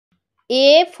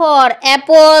A for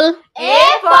apple. A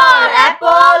for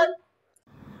apple.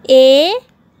 A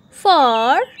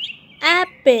for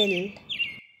apple.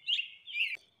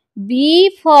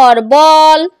 B for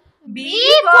ball. B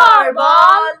for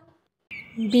ball.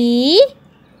 B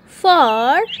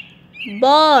for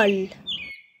ball.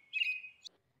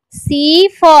 C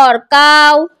for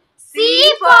cow.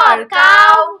 C for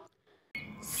cow.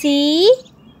 C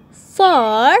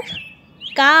for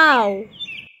cow.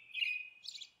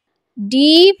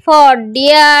 D for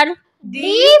deer.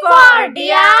 D for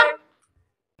deer.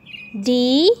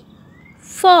 D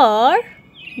for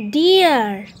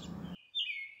deer.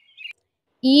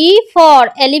 E for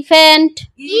elephant.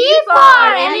 E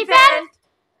for elephant.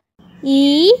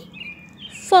 E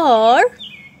for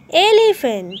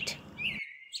elephant.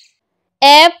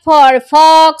 F for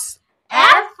fox.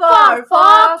 F for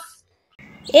fox.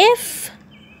 F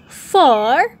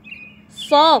for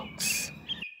fox.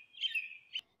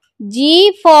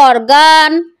 G for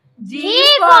gun. G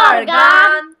for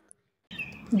gun.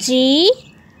 G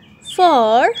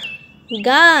for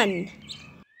gun.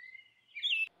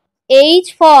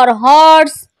 H for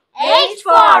horse. H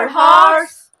for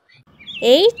horse.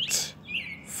 H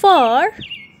for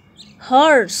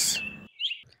horse.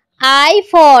 I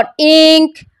for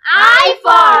ink. I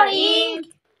for ink.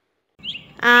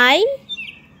 I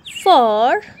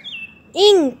for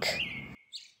ink.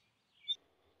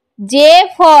 J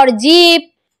for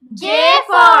jeep. J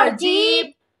for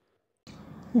jeep.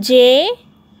 J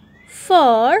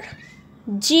for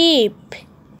jeep.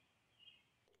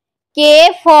 K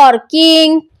for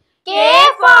king. K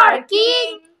for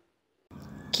king.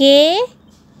 K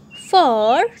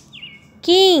for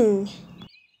king.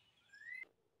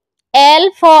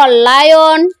 L for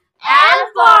lion. L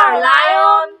for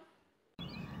lion.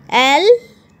 L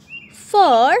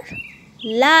for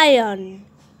lion.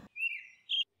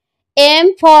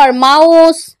 M for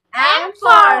mouse. M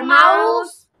for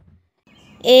mouse.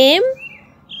 M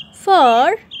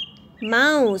for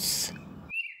mouse.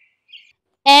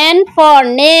 N for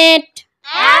net.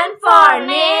 N for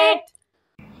net.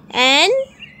 N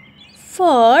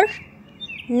for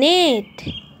net.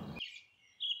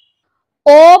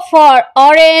 O for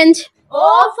orange.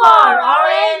 O for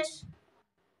orange.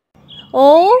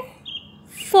 O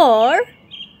for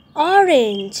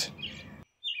orange.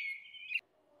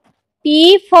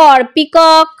 P for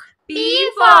peacock.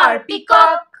 P for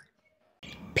peacock.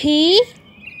 P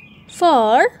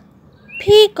for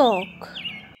peacock.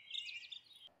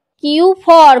 Q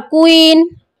for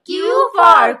queen. Q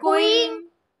for queen.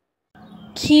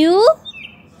 Q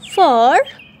for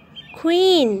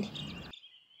queen.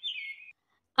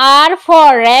 R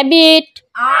for rabbit.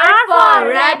 R for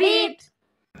rabbit.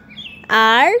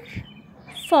 R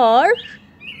for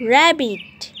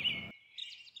rabbit.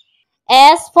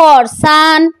 S for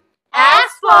sun.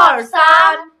 S for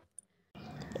sun.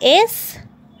 S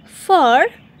for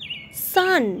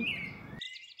sun.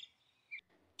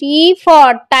 T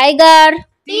for tiger.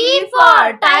 T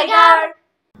for tiger.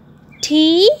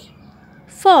 T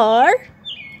for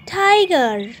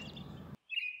tiger.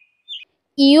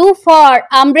 U for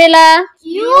umbrella.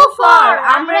 U for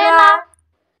umbrella.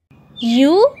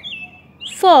 U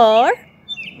for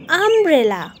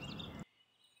umbrella.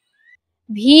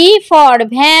 V for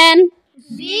van.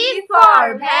 V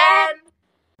for van.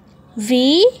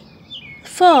 V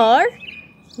for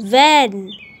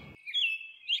van.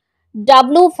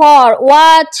 W for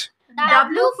watch.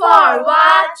 W for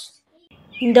watch.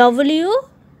 W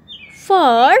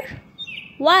for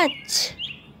watch.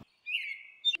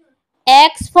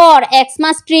 X for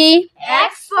Xmas tree.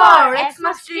 X for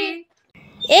Xmas tree.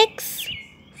 X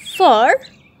for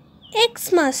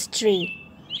Xmas tree.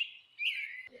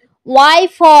 Y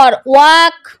for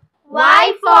walk.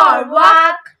 Y for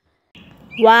walk.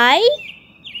 Y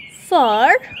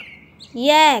for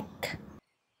yak.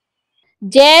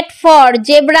 Z for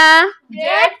zebra. Z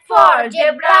for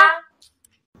zebra.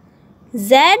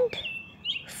 Z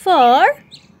for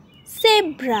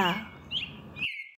zebra.